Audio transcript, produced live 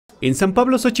En San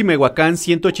Pablo, Xochimehuacán,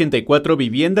 184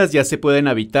 viviendas ya se pueden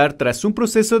habitar tras un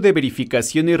proceso de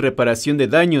verificación y reparación de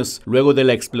daños, luego de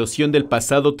la explosión del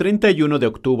pasado 31 de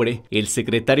octubre. El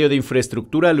secretario de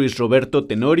Infraestructura, Luis Roberto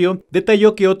Tenorio,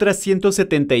 detalló que otras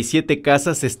 177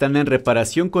 casas están en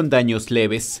reparación con daños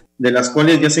leves, de las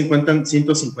cuales ya se encuentran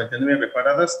 159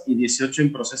 reparadas y 18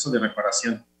 en proceso de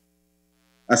reparación.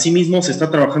 Asimismo, se está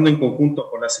trabajando en conjunto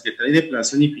con la Secretaría de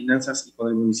Planeación y Finanzas y con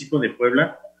el municipio de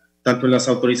Puebla, tanto en las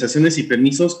autorizaciones y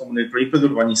permisos como en el proyecto de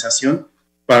urbanización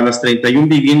para las 31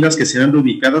 viviendas que serán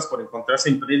reubicadas por encontrarse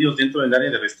en predios dentro del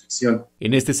área de restricción.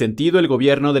 En este sentido, el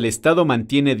gobierno del estado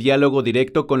mantiene diálogo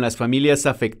directo con las familias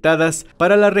afectadas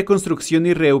para la reconstrucción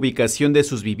y reubicación de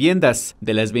sus viviendas.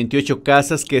 De las 28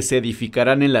 casas que se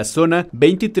edificarán en la zona,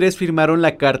 23 firmaron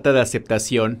la carta de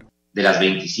aceptación. De las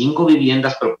 25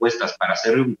 viviendas propuestas para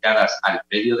ser reubicadas al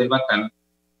predio del Batán,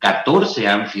 14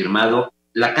 han firmado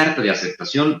la carta de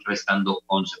aceptación, restando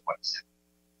 11 por hacer.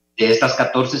 De estas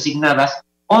 14 asignadas,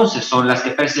 11 son las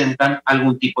que presentan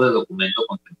algún tipo de documento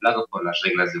contemplado por las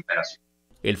reglas de operación.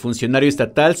 El funcionario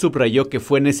estatal subrayó que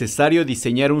fue necesario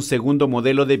diseñar un segundo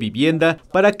modelo de vivienda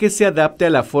para que se adapte a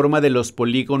la forma de los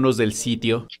polígonos del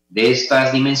sitio. De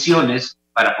estas dimensiones,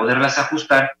 para poderlas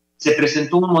ajustar, se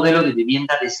presentó un modelo de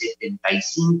vivienda de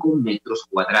 75 metros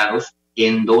cuadrados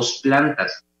en 2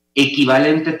 plantas,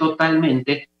 equivalente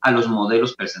totalmente a los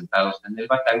modelos presentados en el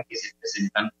Batán, que se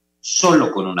presentan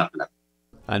solo con una planta.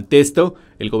 Ante esto,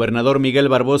 el gobernador Miguel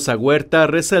Barbosa Huerta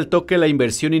resaltó que la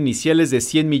inversión inicial es de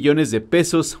 100 millones de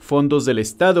pesos, fondos del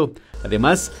estado.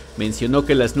 Además, mencionó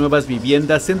que las nuevas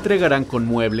viviendas se entregarán con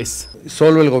muebles.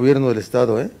 Solo el gobierno del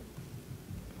estado,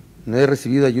 No he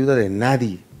recibido ayuda de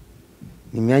nadie,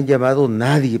 ni me han llamado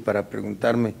nadie para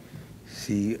preguntarme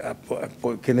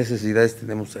qué necesidades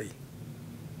tenemos ahí.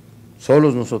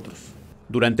 Solos nosotros.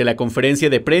 Durante la conferencia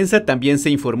de prensa también se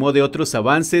informó de otros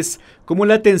avances, como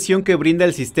la atención que brinda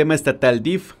el sistema estatal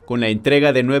DIF, con la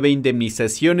entrega de 9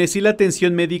 indemnizaciones y la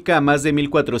atención médica a más de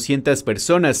 1,400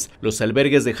 personas. Los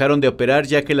albergues dejaron de operar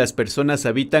ya que las personas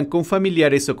habitan con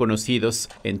familiares o conocidos.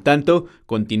 En tanto,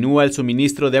 continúa el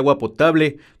suministro de agua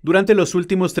potable. Durante los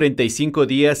últimos 35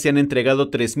 días se han entregado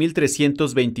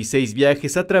 3,326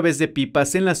 viajes a través de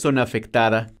pipas en la zona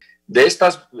afectada. De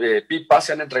estas pipas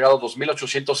se han entregado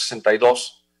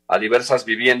 2,862 a diversas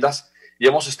viviendas y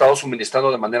hemos estado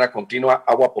suministrando de manera continua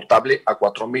agua potable a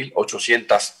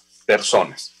 4,800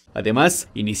 personas. Además,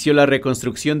 inició la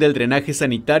reconstrucción del drenaje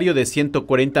sanitario de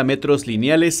 140 metros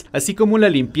lineales, así como la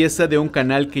limpieza de un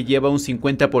canal que lleva un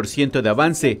 50% de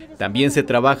avance. También se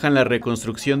trabaja en la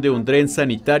reconstrucción de un dren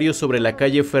sanitario sobre la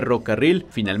calle Ferrocarril.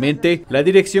 Finalmente, la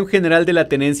Dirección General de la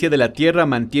Tenencia de la Tierra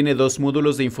mantiene 2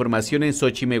 módulos de información en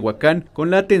Xochimehuacán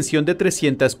con la atención de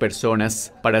 300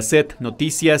 personas. Para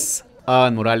Noticias,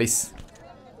 Avan Morales.